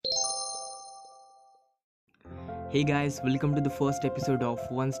Hey guys, welcome to the first episode of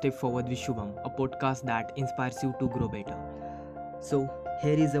One Step Forward with Shubham, a podcast that inspires you to grow better. So,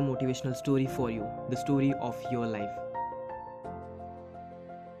 here is a motivational story for you, the story of your life.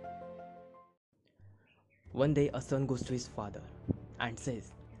 One day, a son goes to his father and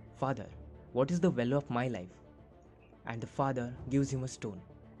says, "Father, what is the value of my life?" And the father gives him a stone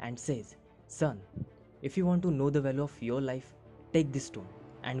and says, "Son, if you want to know the value of your life, take this stone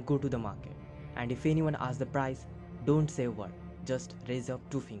and go to the market. And if anyone asks the price, don't say a word, just raise up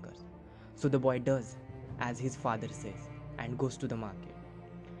two fingers." So the boy does as his father says and goes to the market.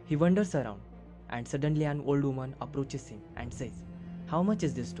 He wanders around and suddenly an old woman approaches him and says, "How much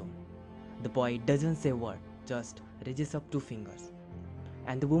is this stone?" The boy doesn't say a word, just raises up two fingers.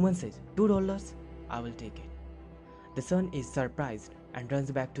 And the woman says, $2, I will take it. The son is surprised and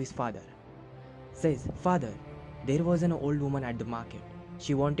runs back to his father. Says, "Father, there was an old woman at the market.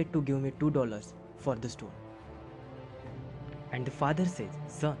 She wanted to give me $2 for the stone." And the father says,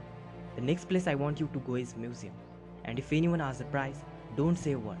 "Son, the next place I want you to go is museum. And if anyone asks the price, don't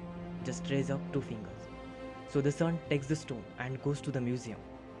say a word, just raise up two fingers." So the son takes the stone and goes to the museum.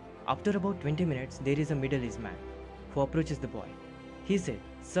 After about 20 minutes, there is a middle-aged man who approaches the boy. He said,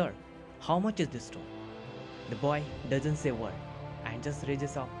 "Sir, how much is this stone?" The boy doesn't say a word and just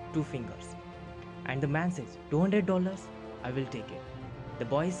raises up two fingers. And the man says, $200, I will take it.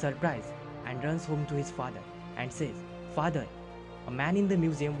 The boy is surprised and runs home to his father and says, "Father, a man in the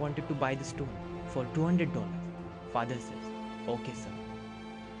museum wanted to buy the stone for $200. Father says, "Okay, sir.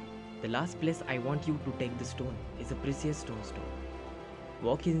 The last place I want you to take the stone is a precious stone store.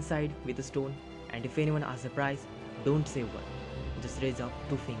 Walk inside with the stone, and if anyone asks the price, don't say a word, just raise up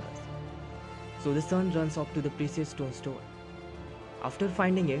two fingers." So the son runs up to the precious stone store. After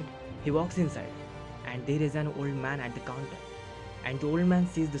finding it, he walks inside, and there is an old man at the counter, and the old man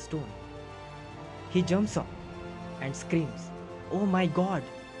sees the stone. He jumps up and screams, "Oh my God,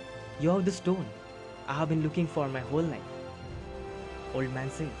 you have the stone. I have been looking for my whole life." Old man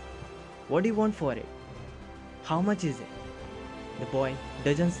says, "What do you want for it? How much is it?" The boy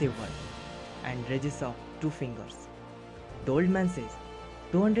doesn't say a word and raises up two fingers. The old man says,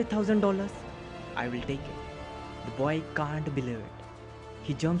 $200,000, I will take it. The boy can't believe it.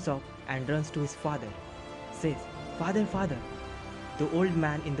 He jumps up and runs to his father. Says, "Father, father, the old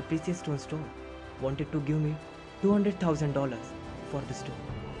man in the precious stone store wanted to give me $200,000 for the stone."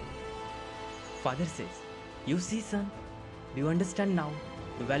 Father says, "You see, son, do you understand now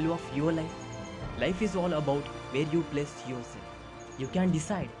the value of your life? Life is all about where you place yourself. You can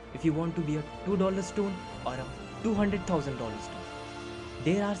decide if you want to be a $2 stone or a $200,000 stone.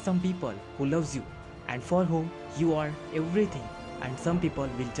 There are some people who loves you and for whom you are everything, and some people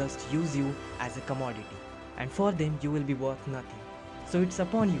will just use you as a commodity, and for them you will be worth nothing. So it's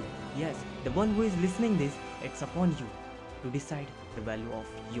upon you, yes, the one who is listening this, it's upon you to decide the value of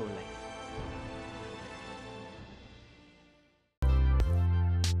your life."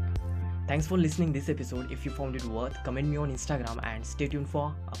 Thanks for listening this episode. If you found it worth, comment me on Instagram and stay tuned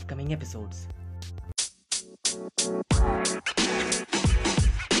for upcoming episodes.